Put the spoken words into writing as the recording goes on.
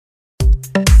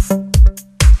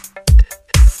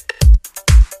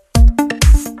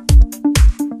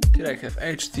I have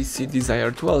HTC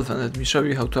Desire 12 and let me show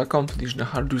you how to accomplish the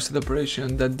hard reset operation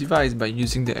on that device by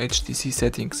using the HTC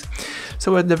settings.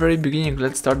 So at the very beginning,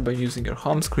 let's start by using your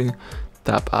home screen,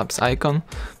 tap apps icon,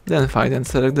 then find and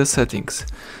select the settings.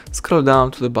 Scroll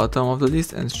down to the bottom of the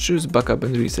list and choose backup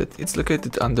and reset. It's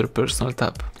located under personal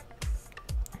tab.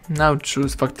 Now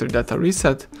choose factory data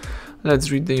reset.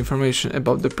 Let's read the information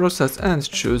about the process and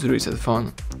choose reset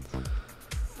phone.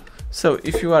 So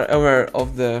if you are aware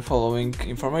of the following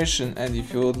information and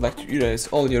if you would like to erase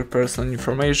all your personal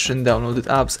information, downloaded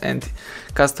apps and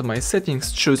customize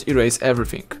settings, choose erase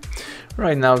everything.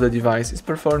 Right now the device is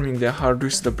performing the hard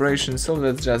reset operation, so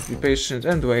let's just be patient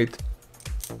and wait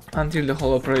until the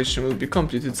whole operation will be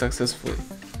completed successfully.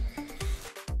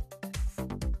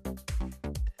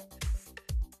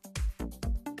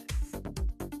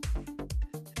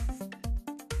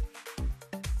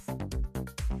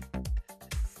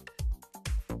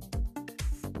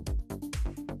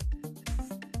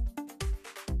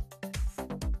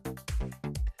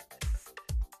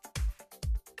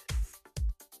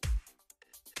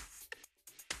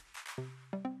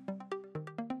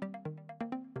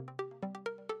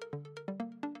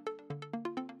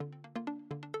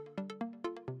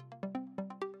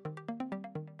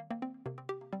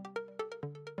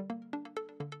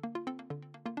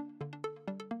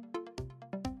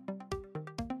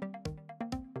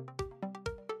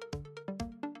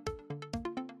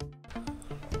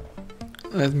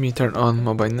 Let me turn on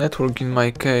mobile network in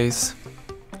my case.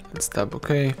 Let's tap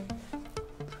OK.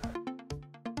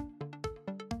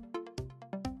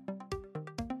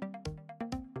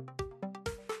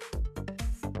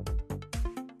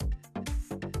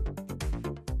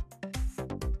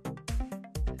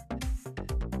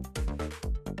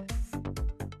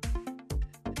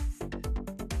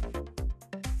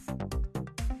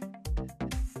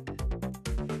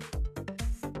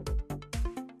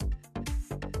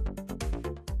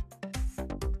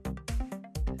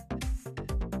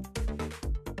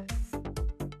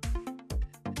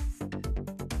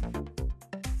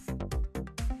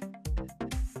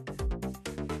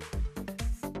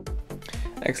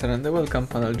 Excellent, the welcome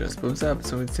panel just pops up,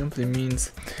 so it simply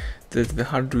means that the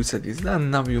hard reset is done.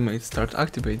 Now you may start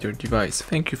activate your device.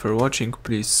 Thank you for watching,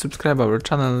 please subscribe our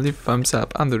channel and leave thumbs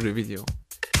up under the video.